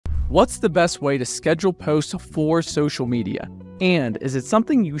What's the best way to schedule posts for social media? And is it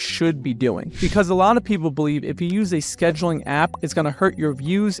something you should be doing? Because a lot of people believe if you use a scheduling app, it's going to hurt your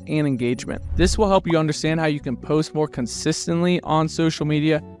views and engagement. This will help you understand how you can post more consistently on social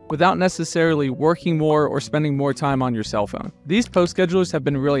media without necessarily working more or spending more time on your cell phone. These post schedulers have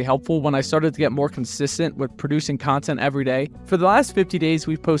been really helpful when I started to get more consistent with producing content every day. For the last 50 days,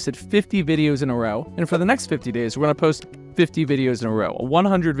 we've posted 50 videos in a row. And for the next 50 days, we're going to post 50 videos in a row,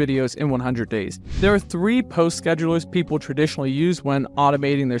 100 videos in 100 days. There are 3 post schedulers people traditionally use when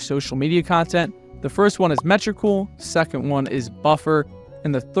automating their social media content. The first one is Metricool, second one is Buffer,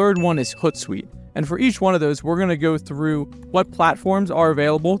 and the third one is Hootsuite. And for each one of those, we're going to go through what platforms are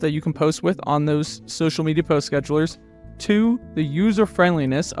available that you can post with on those social media post schedulers. 2, the user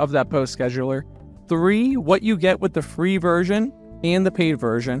friendliness of that post scheduler. 3, what you get with the free version and the paid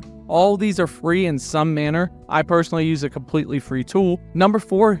version. All of these are free in some manner. I personally use a completely free tool. Number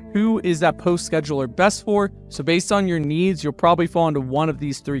 4, who is that post scheduler best for? So based on your needs, you'll probably fall into one of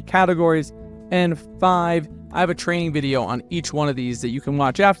these 3 categories. And 5, I have a training video on each one of these that you can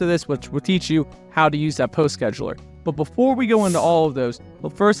watch after this, which will teach you how to use that post scheduler. But before we go into all of those,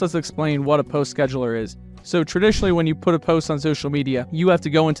 well, first let's explain what a post scheduler is. So traditionally, when you put a post on social media, you have to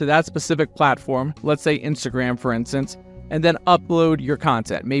go into that specific platform, let's say Instagram, for instance, and then upload your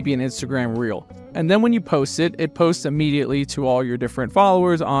content, maybe an Instagram reel. And then when you post it, it posts immediately to all your different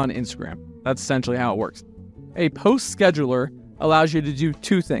followers on Instagram. That's essentially how it works. A post scheduler allows you to do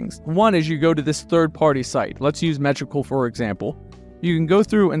 2 things. One is you go to this third-party site. Let's use Metricool, for example. You can go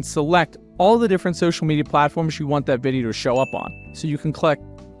through and select all the different social media platforms you want that video to show up on. So you can collect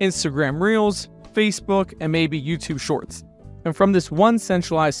Instagram Reels, Facebook, and maybe YouTube Shorts. And from this one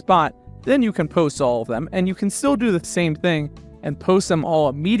centralized spot, then you can post all of them, and you can still do the same thing and post them all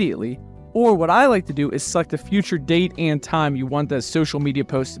immediately. Or what I like to do is select a future date and time you want that social media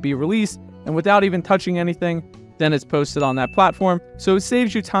post to be released, and without even touching anything, then it's posted on that platform. So it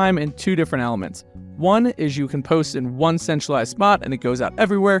saves you time in 2 different elements. One is you can post in one centralized spot and it goes out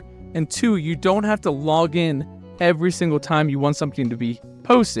everywhere. And 2, you don't have to log in every single time you want something to be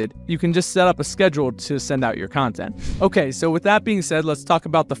posted. You can just set up a schedule to send out your content. Okay, so with that being said, let's talk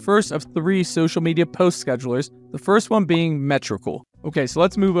about the first of 3 social media post schedulers. The first one being Metricool. Okay, so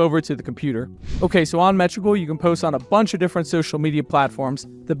let's move over to the computer. Okay, so on Metricool, you can post on a bunch of different social media platforms.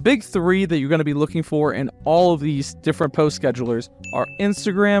 The big 3 that you're going to be looking for in all of these different post schedulers are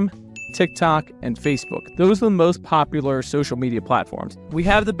Instagram, TikTok, and Facebook. Those are the most popular social media platforms. We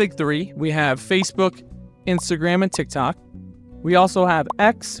have the big 3. We have Facebook, Instagram, and TikTok. We also have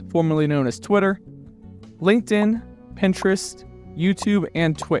X, formerly known as Twitter, LinkedIn, Pinterest, YouTube,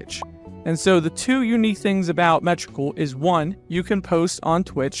 and Twitch. And so the 2 unique things about Metricool is 1, you can post on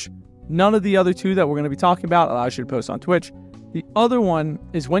Twitch. None of the other 2 that we're going to be talking about allows you to post on Twitch. The other one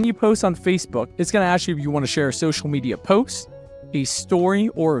is when you post on Facebook, it's going to ask you if you want to share a social media post, a story,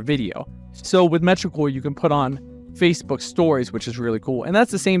 or a video. So with Metricool, you can put on Facebook stories, which is really cool. And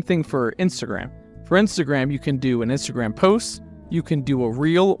that's the same thing for Instagram. For Instagram, you can do an Instagram post, you can do a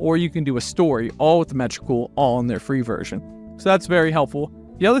reel, or you can do a story, all with the Metricool, all in their free version. So that's very helpful.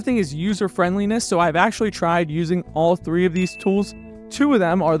 The other thing is user friendliness. So I've actually tried using all 3 of these tools. 2 of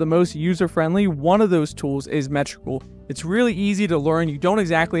them are the most user friendly. One of those tools is Metricool. It's really easy to learn. You don't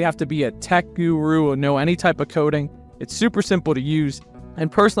exactly have to be a tech guru or know any type of coding. It's super simple to use.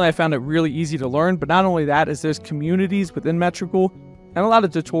 And personally, I found it really easy to learn. But not only that, is there's communities within Metricool and a lot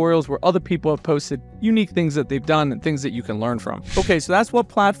of tutorials where other people have posted unique things that they've done and things that you can learn from. Okay, so that's what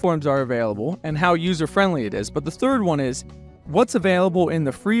platforms are available and how user-friendly it is. But the third one is what's available in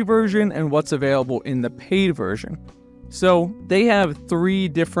the free version and what's available in the paid version. So they have 3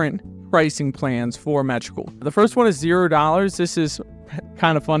 different pricing plans for Metricool. The first one is $0. This is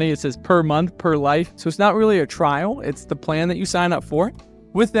kind of funny. It says per month, per life. So it's not really a trial. It's the plan that you sign up for.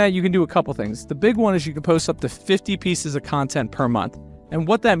 With that, you can do a couple things. The big one is you can post up to 50 pieces of content per month. And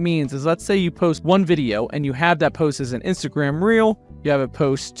what that means is, let's say you post one video and you have that post as an Instagram reel, you have it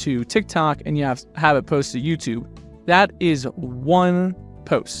post to TikTok, and you have it post to YouTube. That is 1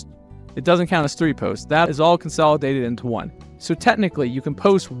 post. It doesn't count as 3 posts. That is all consolidated into 1. So technically, you can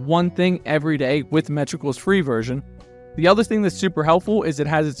post 1 thing every day with Metricool's free version. The other thing that's super helpful is it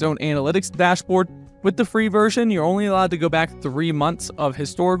has its own analytics dashboard. With the free version, you're only allowed to go back 3 months of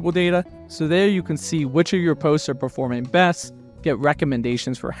historical data. So there you can see which of your posts are performing best, get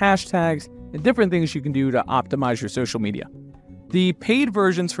recommendations for hashtags, and different things you can do to optimize your social media. The paid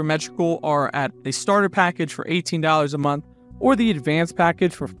versions for Metricool are at a starter package for $18 a month or the advanced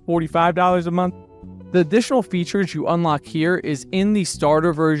package for $45 a month. The additional features you unlock here is in the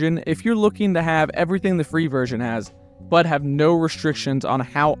starter version. If you're looking to have everything the free version has, but have no restrictions on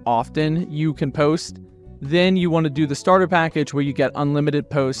how often you can post. Then you want to do the starter package where you get unlimited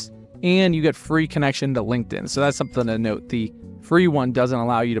posts and you get free connection to LinkedIn. So that's something to note. The free one doesn't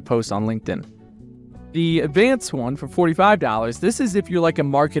allow you to post on LinkedIn. The advanced one for $45, this is if you're like a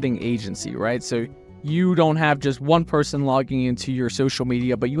marketing agency, right? So you don't have just one person logging into your social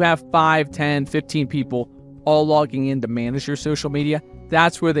media, but you have 5, 10, 15 people all logging in to manage your social media.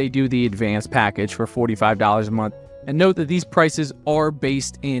 That's where they do the advanced package for $45 a month. And note that these prices are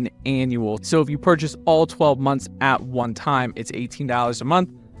based in annual. So if you purchase all 12 months at one time, it's $18 a month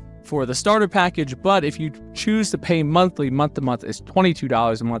for the starter package. But if you choose to pay monthly, month to month, is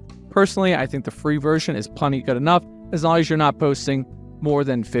 $22 a month. Personally, I think the free version is plenty good enough as long as you're not posting more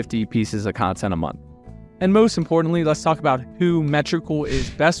than 50 pieces of content a month. And most importantly, let's talk about who Metricool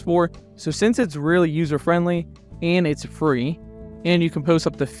is best for. So since it's really user-friendly and it's free, and you can post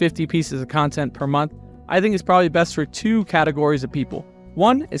up to 50 pieces of content per month, I think it's probably best for two categories of people.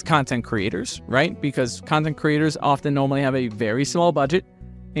 One is content creators, right? Because content creators often normally have a very small budget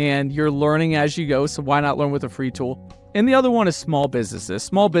and you're learning as you go, so why not learn with a free tool? And the other one is small businesses.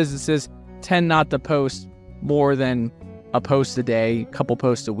 Small businesses tend not to post more than a post a day, a couple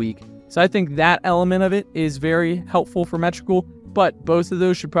posts a week. So I think that element of it is very helpful for Metricool, but both of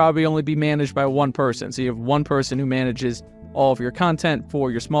those should probably only be managed by one person. So you have one person who manages all of your content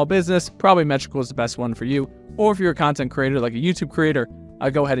for your small business. Probably Metricool is the best one for you. Or if you're a content creator, like a YouTube creator,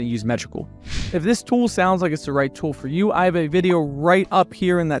 go ahead and use Metricool. If this tool sounds like it's the right tool for you, I have a video right up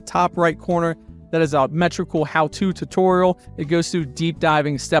here in that top right corner that is a Metricool how-to tutorial. It goes through deep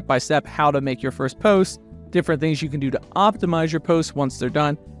diving step-by-step how to make your first post, different things you can do to optimize your posts once they're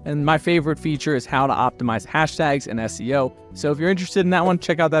done. And my favorite feature is how to optimize hashtags and SEO. So if you're interested in that one,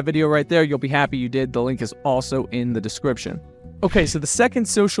 check out that video right there. You'll be happy you did. The link is also in the description. Okay, so the second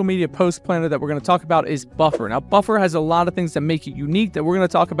social media post planner that we're going to talk about is Buffer. Now, Buffer has a lot of things that make it unique that we're going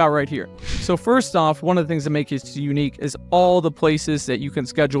to talk about right here. So first off, one of the things that make it unique is all the places that you can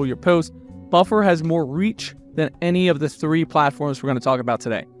schedule your posts. Buffer has more reach than any of the three platforms we're going to talk about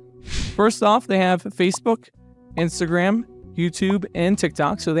today. First off, they have Facebook, Instagram, YouTube, and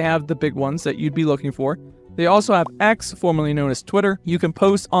TikTok. So they have the big ones that you'd be looking for. They also have X, formerly known as Twitter. You can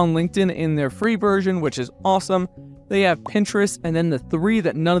post on LinkedIn in their free version, which is awesome. They have Pinterest, and then the three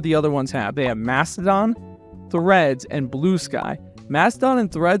that none of the other ones have. They have Mastodon, Threads, and Blue Sky. Mastodon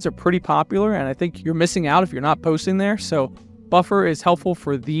and Threads are pretty popular, and I think you're missing out if you're not posting there. So Buffer is helpful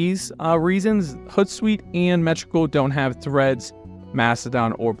for these reasons. Hootsuite and Metricool don't have Threads,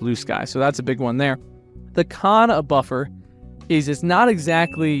 Mastodon, or Blue Sky. So that's a big one there. The con of Buffer is it's not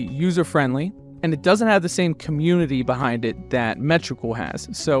exactly user-friendly, and it doesn't have the same community behind it that Metricool has.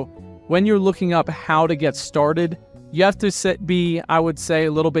 So when you're looking up how to get started, you have to be, I would say,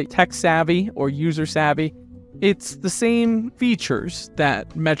 a little bit tech-savvy or user-savvy. It's the same features that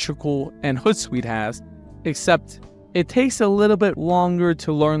Metricool and Hootsuite has, except it takes a little bit longer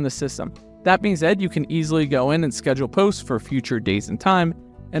to learn the system. That being said, you can easily go in and schedule posts for future days and time,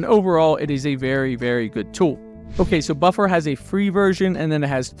 and overall, it is a very, very good tool. Okay, so Buffer has a free version, and then it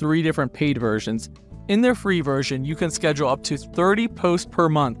has 3 different paid versions. In their free version, you can schedule up to 30 posts per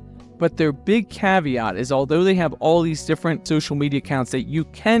month, but their big caveat is although they have all these different social media accounts that you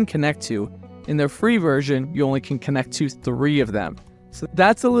can connect to, in their free version, you only can connect to 3 of them. So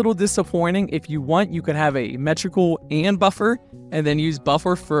that's a little disappointing. If you want, you could have a Metricool and Buffer, and then use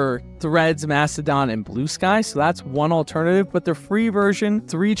Buffer for Threads, Mastodon, and Blue Sky. So that's one alternative, but the free version,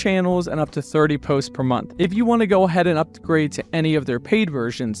 3 channels and up to 30 posts per month. If you want to go ahead and upgrade to any of their paid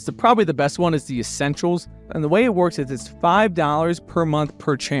versions, probably the best one is the Essentials. And the way it works is it's $5 per month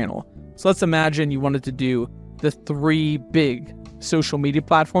per channel. So let's imagine you wanted to do the 3 big social media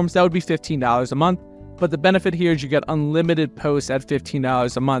platforms. That would be $15 a month. But the benefit here is you get unlimited posts at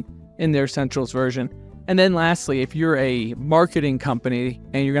 $15 a month in their Essentials version. And then lastly, if you're a marketing company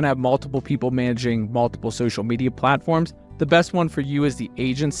and you're going to have multiple people managing multiple social media platforms, the best one for you is the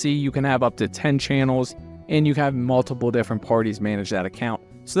agency. You can have up to 10 channels and you can have multiple different parties manage that account.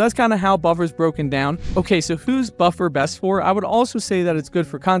 So that's kind of how Buffer's broken down. Okay, so who's Buffer best for? I would also say that it's good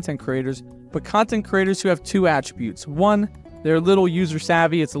for content creators, but content creators who have 2 attributes. 1, they're a little user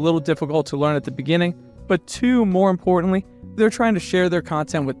savvy. It's a little difficult to learn at the beginning. But 2, more importantly, they're trying to share their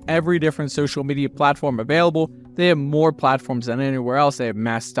content with every different social media platform available. They have more platforms than anywhere else. They have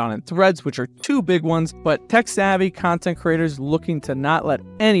Mastodon and Threads, which are 2 big ones, but tech-savvy content creators looking to not let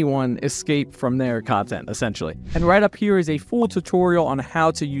anyone escape from their content, essentially. And right up here is a full tutorial on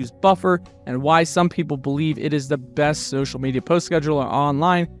how to use Buffer and why some people believe it is the best social media post scheduler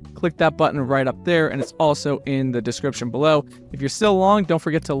online. click that button right up there, and it's also in the description below. If you're still along, don't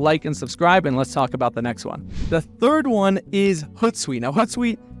forget to like and subscribe, and let's talk about the next one. The third one is Hootsuite. Now,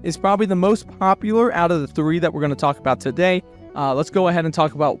 Hootsuite is probably the most popular out of the three that we're going to talk about today. Let's go ahead and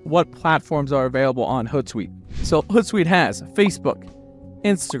talk about what platforms are available on Hootsuite. So Hootsuite has Facebook,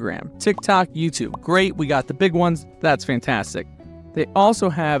 Instagram, TikTok, YouTube. Great, we got the big ones. That's fantastic. They also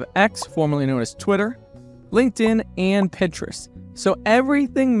have X, formerly known as Twitter, LinkedIn, and Pinterest. So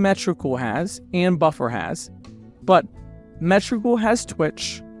everything Metricool has and Buffer has, but Metricool has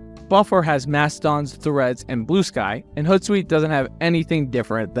Twitch, Buffer has Mastodon's, Threads, and Blue Sky, and Hootsuite doesn't have anything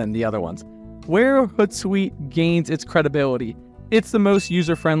different than the other ones. Where Hootsuite gains its credibility, it's the most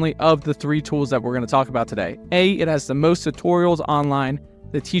user-friendly of the three tools that we're going to talk about today. A, it has the most tutorials online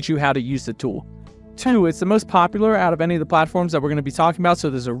that teach you how to use the tool. 2, it's the most popular out of any of the platforms that we're going to be talking about, so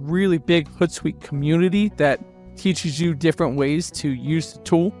there's a really big Hootsuite community that teaches you different ways to use the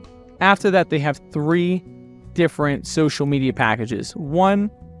tool. After that, they have 3 different social media packages.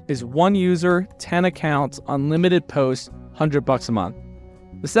 One is 1 user, 10 accounts, unlimited posts, $100 a month.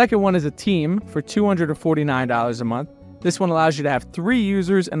 The second one is a team for $249 a month. This one allows you to have 3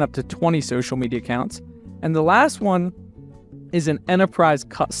 users and up to 20 social media accounts. And the last one is an enterprise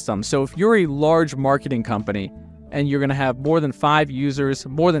custom. So if you're a large marketing company and you're going to have more than 5 users,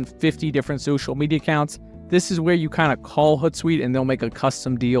 more than 50 different social media accounts, this is where you kind of call Hootsuite and they'll make a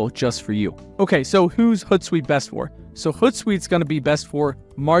custom deal just for you. Okay, so who's Hootsuite best for? So Hootsuite's going to be best for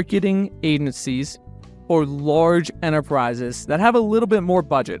marketing agencies or large enterprises that have a little bit more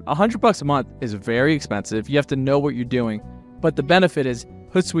budget. $100 a month is very expensive. You have to know what you're doing. But the benefit is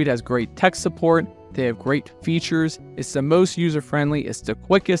Hootsuite has great tech support. They have great features. It's the most user-friendly. It's the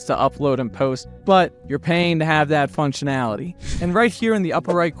quickest to upload and post, but you're paying to have that functionality. And right here in the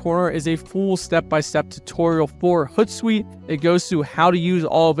upper right corner is a full step-by-step tutorial for Hootsuite. It goes through how to use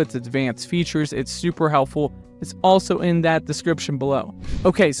all of its advanced features. It's super helpful. It's also in that description below.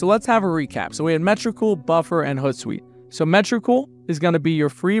 Okay, so let's have a recap. So we had Metricool, Buffer, and Hootsuite. So Metricool is going to be your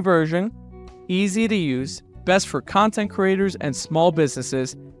free version, easy to use, best for content creators and small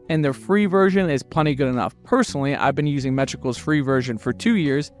businesses, and their free version is plenty good enough. Personally, I've been using Metricool's free version for 2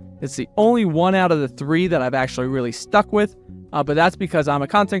 years. It's the only one out of the 3 that I've actually really stuck with, but that's because I'm a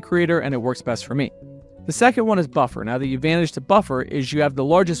content creator and it works best for me. The second one is Buffer. Now, the advantage to Buffer is you have the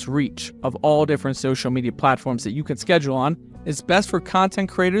largest reach of all different social media platforms that you can schedule on. It's best for content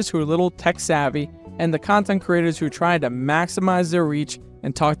creators who are a little tech savvy and the content creators who are trying to maximize their reach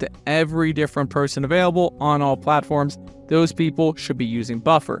and talk to every different person available on all platforms. Those people should be using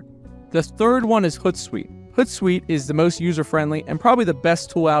Buffer. The third one is Hootsuite. Hootsuite is the most user-friendly and probably the best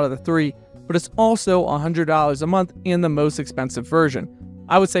tool out of the 3, but it's also $100 a month in the most expensive version.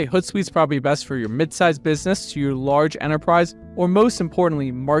 I would say Hootsuite's probably best for your mid-sized business to your large enterprise, or most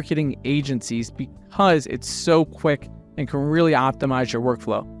importantly, marketing agencies, because it's so quick and can really optimize your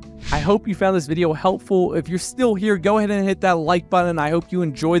workflow. I hope you found this video helpful. If you're still here, go ahead and hit that like button. I hope you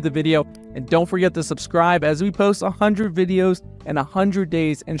enjoyed the video, and don't forget to subscribe as we post 100 videos in 100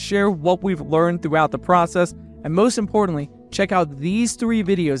 days and share what we've learned throughout the process. And most importantly, check out these 3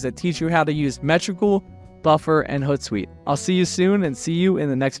 videos that teach you how to use Metricool, Buffer, and Hootsuite. I'll see you soon and see you in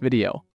the next video.